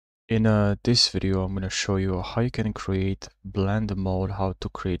In this video, I'm going to show you how you can create blend mode, how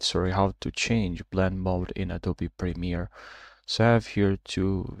to change blend mode in Adobe Premiere. So I have here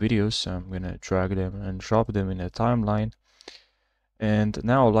two videos. I'm going to drag them and drop them in a timeline. And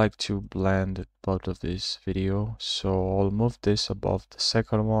now I'd like to blend both of this video. So I'll move this above the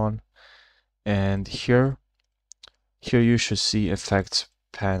second one. And here you should see effects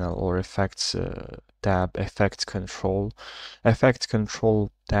panel or effects tab, effect control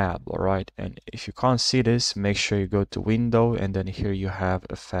tab. All right, and if you can't see this, make sure you go to window, and then here you have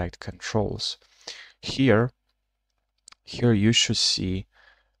effect controls. Here you should see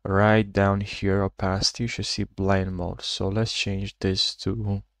right down here, opacity, you should see blend mode. So let's change this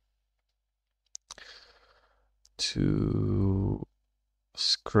to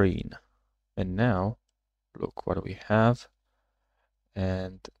screen. And now look what we have.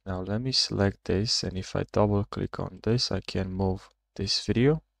 And now let me select this, and if I double click on this, I can move this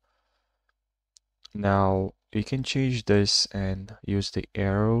video. Now you can change this and use the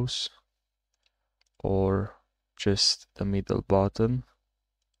arrows or just the middle button.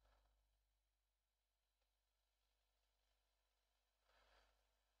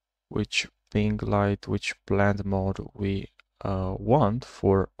 Which ping light, which blend mode we want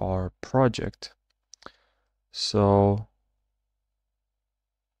for our project. So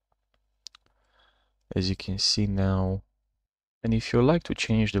as you can see now, and if you like to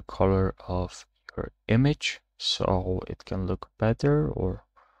change the color of your image so it can look better, or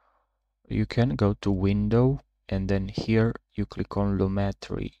you can go to window and then here you click on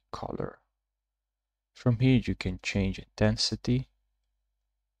lumetri color. From here you can change intensity,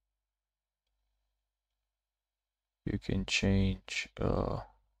 you can change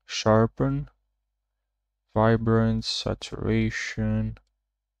sharpen, vibrance, saturation,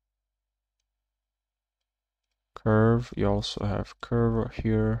 curve. You also have curve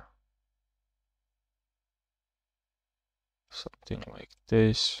here, something like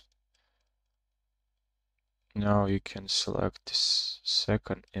this. Now you can select this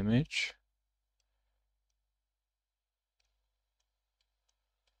second image.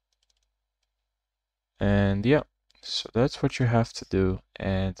 And yeah, so that's what you have to do.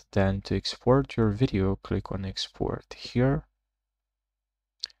 And then to export your video, click on export here.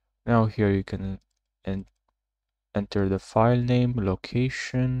 Now here you can enter the file name,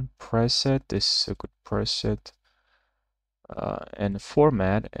 location, preset. This is a good preset. And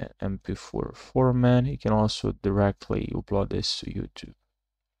format, MP4 format. You can also directly upload this to YouTube.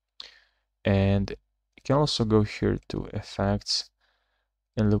 And you can also go here to effects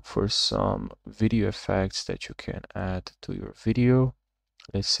and look for some video effects that you can add to your video.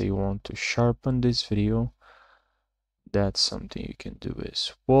 Let's say you want to sharpen this video. That's something you can do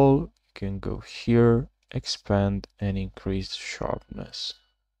as well. You can go here, expand and increase sharpness.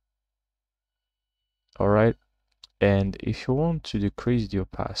 All right. And if you want to decrease the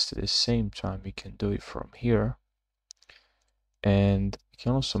opacity at the same time, you can do it from here. And you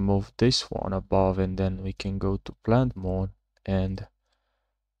can also move this one above, and then we can go to blend mode and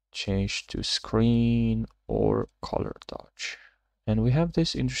change to screen or color touch. And we have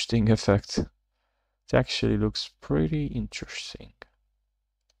this interesting effect. It actually looks pretty interesting.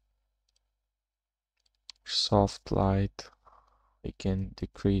 Soft light. We can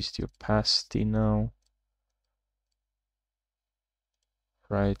decrease the opacity now.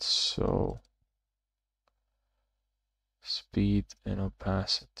 Right, so speed and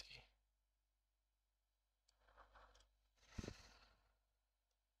opacity.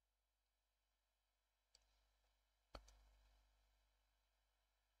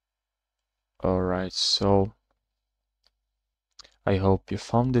 Alright, so I hope you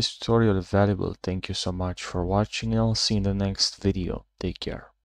found this tutorial valuable. Thank you so much for watching, and I'll see you in the next video. Take care.